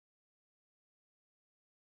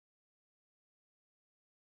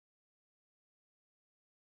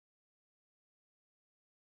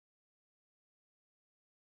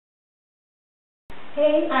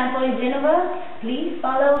Hey, I'm Polly Genova. Please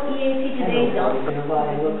follow EAT Hello, Today. Genova,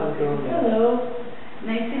 and welcome to Romania. Hello.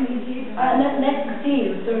 Nice to meet you. Nice to see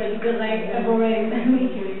you, sorry, because I've already met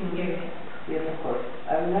you here. Yes, of course.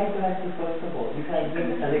 I would like to ask you first of all, you have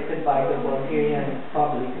been elected by the Bulgarian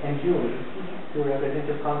public and jury to represent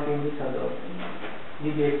your country in Düsseldorf.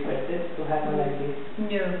 Did you expect it to happen like this?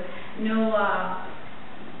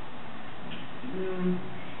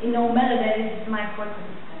 No matter that it's my fourth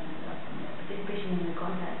participation in the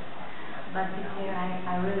contest, but this year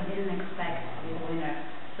I really didn't expect to be the winner.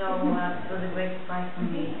 So it was a great surprise for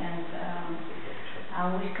me, and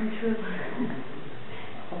I wish come true.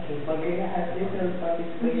 Okay, Bulgaria has little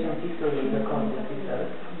participation history in the contest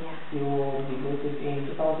itself. Yeah. You debuted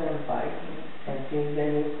in 2005, and since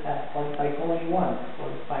then you have qualified only once for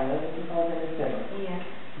the final in 2007. Yeah.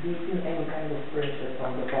 Do you feel any kind of pressure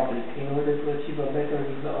from the public in order to achieve a better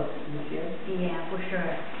result this year? Yeah, for sure.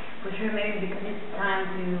 For sure, maybe because it's time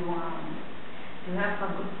to have a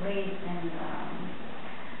good place and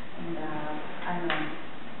I don't know,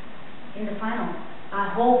 in the final.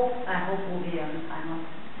 I hope we'll be on the final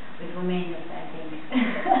with Romania, I think,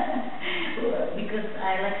 because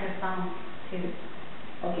I like her song too.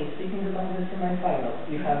 Okay, speaking about the semi-final,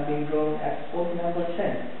 you have been drawn at spot number 10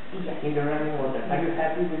 in the running order. Are you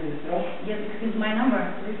happy with this draw? Yes, because it's my number.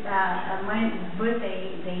 My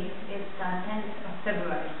birthday date is 10th of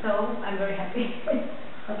February, so I'm very happy.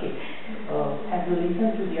 Okay. Have you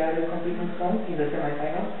listened to the other competing songs in the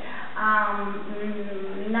semi-final?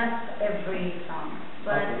 Not every song,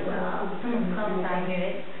 but some songs I hear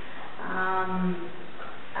it.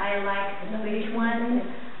 I like the Swedish one,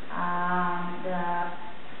 the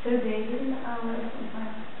Serbian one.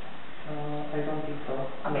 I don't think so.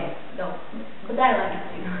 Okay, no, but I like it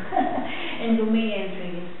too. And Romanian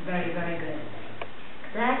tree is very, very good.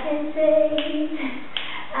 'Cause I can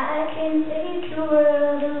take the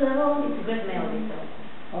world alone. It's a good melody, so.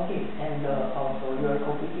 Okay, and also you are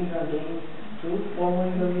competing against two former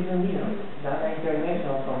Eurovision winners, Dana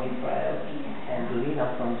International from Israel and Lina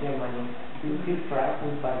from Germany. Do you feel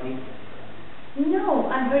frightened by this? No,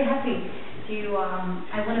 I'm very happy to.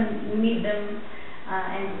 I want to meet them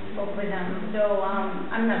and talk with them. So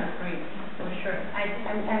I'm not afraid for sure.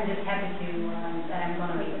 I'm just happy to that I'm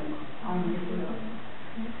gonna meet them on this week.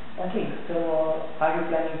 Okay, so are you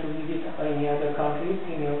planning to visit any other countries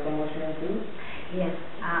in your promotional tour? Yes.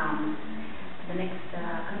 The next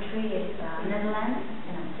country is Netherlands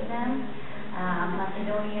and Amsterdam,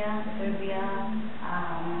 Macedonia, Serbia,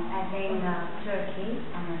 I think Turkey,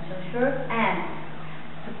 I'm not so sure, and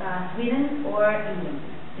Sweden or England.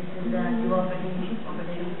 This is the two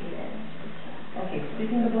opportunity there. Okay,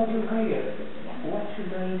 speaking about your career, what should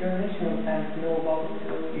the international fans know about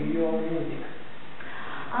your music?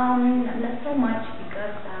 Not so much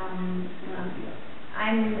because I'm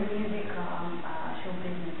in the music show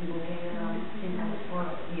business in Bulgaria since I was 4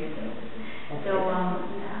 years old. Okay. So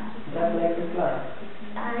That's like the plan.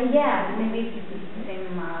 yeah, maybe it's the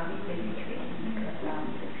same situation because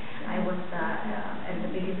I was at the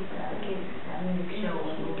biggest kids music show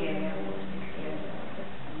in Bulgaria for 6 years or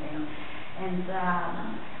something. And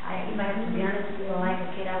if I have to be honest, like a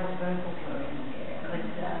kid, I was very popular in Bulgaria. But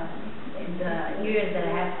in the years that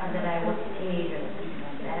I was a teenager, something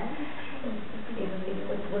like that, it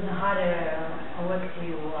was harder work to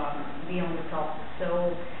be on the top. So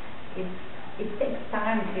it takes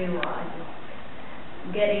time to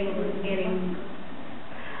just getting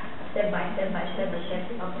step by step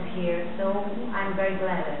up to here. So I'm very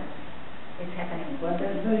glad that it's happening. Well,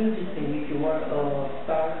 that's very interesting. If you were a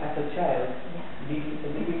star as a child, did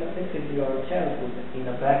it affect your childhood in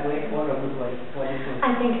a bad way or a good way? What do you think?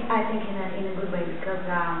 I think in a good way because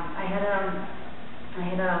I had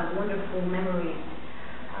a wonderful memory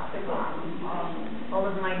of all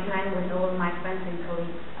of my time with all of my friends and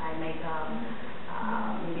colleagues. I made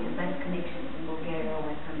maybe the best connections in Bulgaria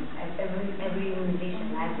with every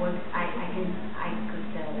musician. I could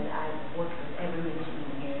tell that I worked with every musician in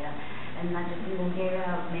Bulgaria, and not just in Bulgaria. I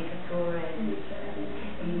would make a tour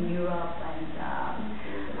in Europe, and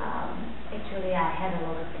actually I had a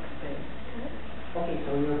lot of experience. Okay, so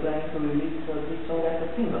you're planning to release this song as a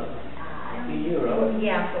single in Europe?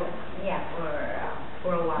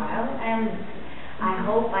 For a while, and I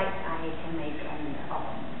hope I can make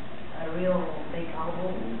a real big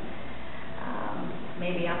album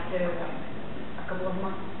maybe after a couple of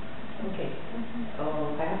months. Okay.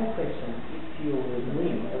 I have a question. If you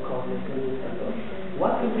win the contest in Düsseldorf,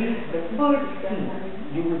 what would be the first thing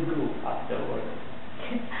you would do afterwards?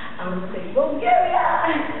 I would say Bulgaria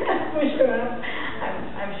for sure.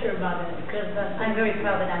 I'm sure about it because I'm very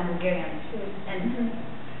proud that I'm Bulgarian, and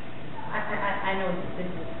I I know this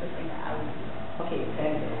is something that I would. Okay,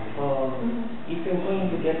 and if you're going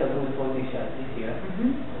to get a good position this year,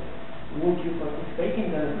 would you participate in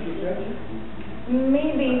the future?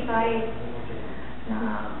 Maybe if I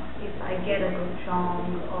get a good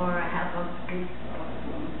song or I have a good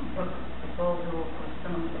proposal for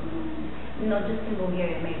some, not just in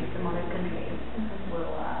Bulgaria, maybe some other countries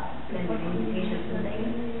will send me an invitation to sing.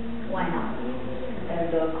 Why not? And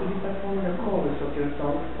could you perform the chorus of your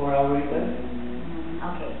song for our readers?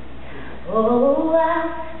 Okay. Oh,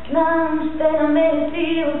 нам ще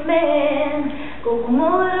намеси от мен, колко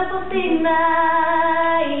мора постигна.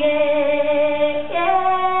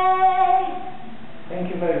 Thank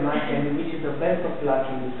you very much, and we wish you the best of luck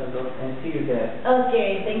in Düsseldorf, and see you there.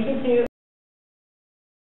 Okay, thank you too.